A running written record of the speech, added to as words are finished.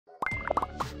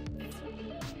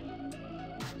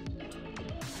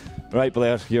Right,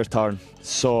 Blair, your turn.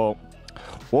 So,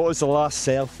 what was the last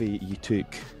selfie you took?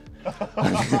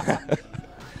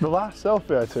 The last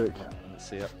selfie I took? Let's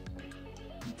see it.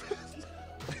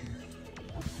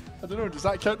 I don't know, does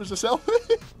that count as a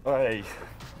selfie? Aye.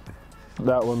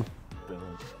 That one.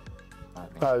 Brilliant.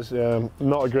 That is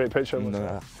not a great picture.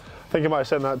 Nah. I think I might have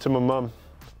sent that to my mum.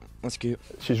 That's cute.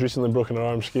 She's recently broken her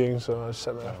arm skiing, so I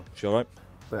sent her. She alright?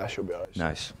 Yeah, she'll be alright.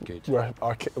 Nice, good.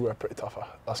 We're pretty tough.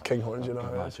 That's Kinghorns, you know.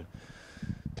 Imagine.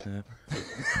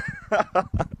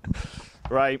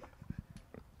 Right.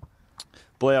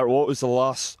 Blair, what was the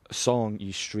last song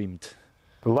you streamed?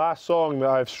 The last song that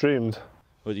I've streamed.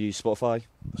 What do you use, Spotify?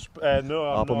 No,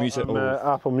 I'm Apple not. Music? I'm,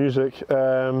 Apple Music.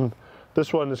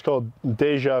 This one is called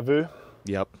Deja Vu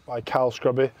Yep. by Cal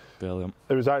Scrubby. Brilliant.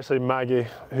 It was actually Maggie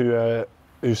who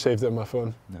saved it on my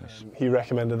phone. Nice. He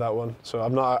recommended that one, so I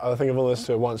think I've only listened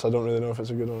to it once. I don't really know if it's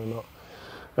a good one or not.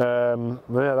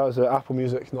 Yeah, that was Apple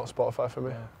Music, not Spotify for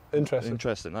me. Interesting.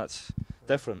 Interesting. That's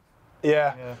different.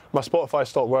 Yeah. My Spotify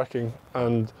stopped working,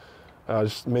 and I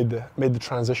just made the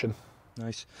transition.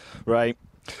 Nice. Right.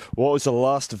 What was the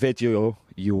last video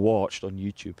you watched on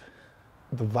YouTube?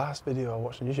 The last video I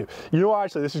watched on YouTube. You know what,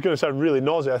 actually, this is going to sound really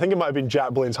nauseous. I think it might have been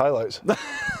Jack Blaine's highlights.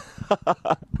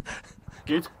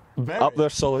 Good. Very. Up there,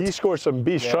 solid. He scored some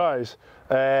beast tries.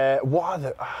 What are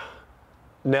the...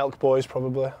 Nelk Boys,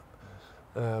 probably.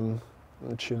 Tune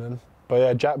in. But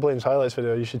yeah, Jack Blaine's highlights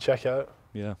video, you should check it out.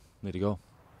 Yeah, there you go.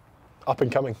 Up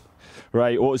and coming.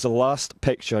 Right, what was the last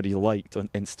picture you liked on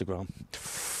Instagram?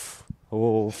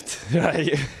 Oh, right.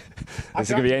 This is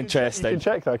going to be interesting. You can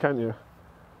check that, can't you?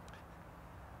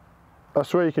 I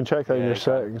swear you can check that in your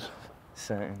settings.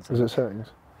 Settings. Is it settings?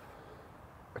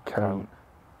 Account.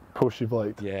 Post you've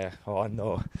liked. Yeah, oh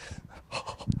no.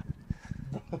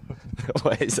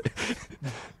 What is it?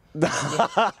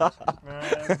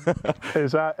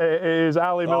 It is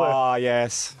Ali Miller. Ah,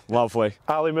 yes. Lovely.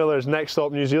 Ali Miller's Next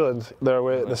Stop New Zealand. They're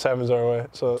away, the Sevens are away.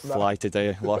 So Fly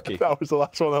today, lucky. that was the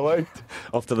last one I liked.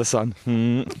 Off to the sun.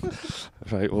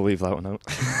 Right, we'll leave that one out.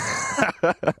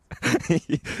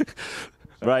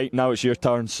 Right, now it's your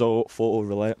turn, so photo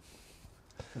roulette.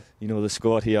 You know the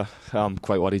score here. I'm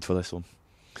quite worried for this one.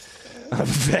 I'm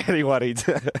very worried.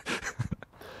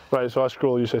 Right, so I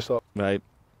scroll, you say stop. Right,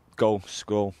 go,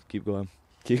 scroll, keep going,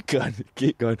 keep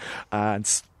going, and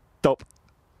stop.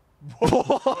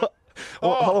 Oh,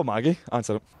 hello, Maggie.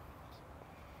 Answer it.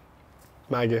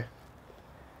 Maggie.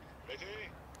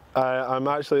 I'm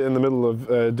actually in the middle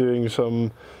of doing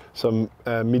some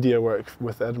media work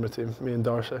with the Edinburgh team, me and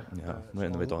Darcy. Yeah, right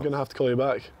in the middle. I'm going to have to call you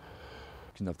back.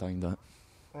 Couldn't have timed that.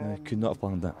 I could not have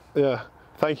planned that. Yeah,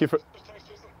 thank you for...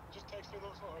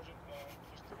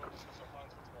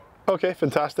 Okay,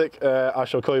 fantastic. I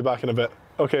shall call you back in a bit.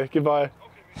 Okay, goodbye.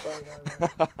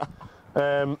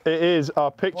 It is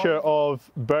a picture of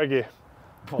Bergie.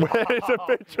 It's a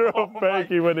picture of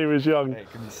Bergie when he was young.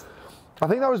 I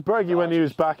think that was Bergie when he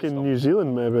was back in New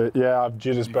Zealand, maybe. Yeah, I've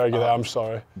Judas Bergie there, I'm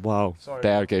sorry. Wow,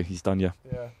 Bergie, he's done you.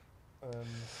 Yeah.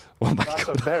 Oh my That's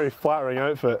God. a very flattering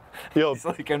outfit. You'll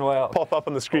Well. pop up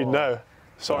on the screen now.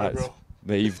 Sorry, bro.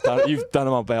 Mate, you've done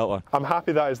him a belter. I'm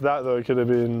happy that is that, though. It could have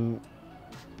been...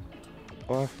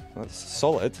 Well, that's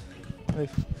solid.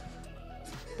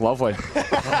 Lovely.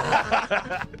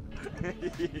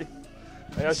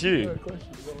 That's you.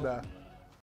 Nah.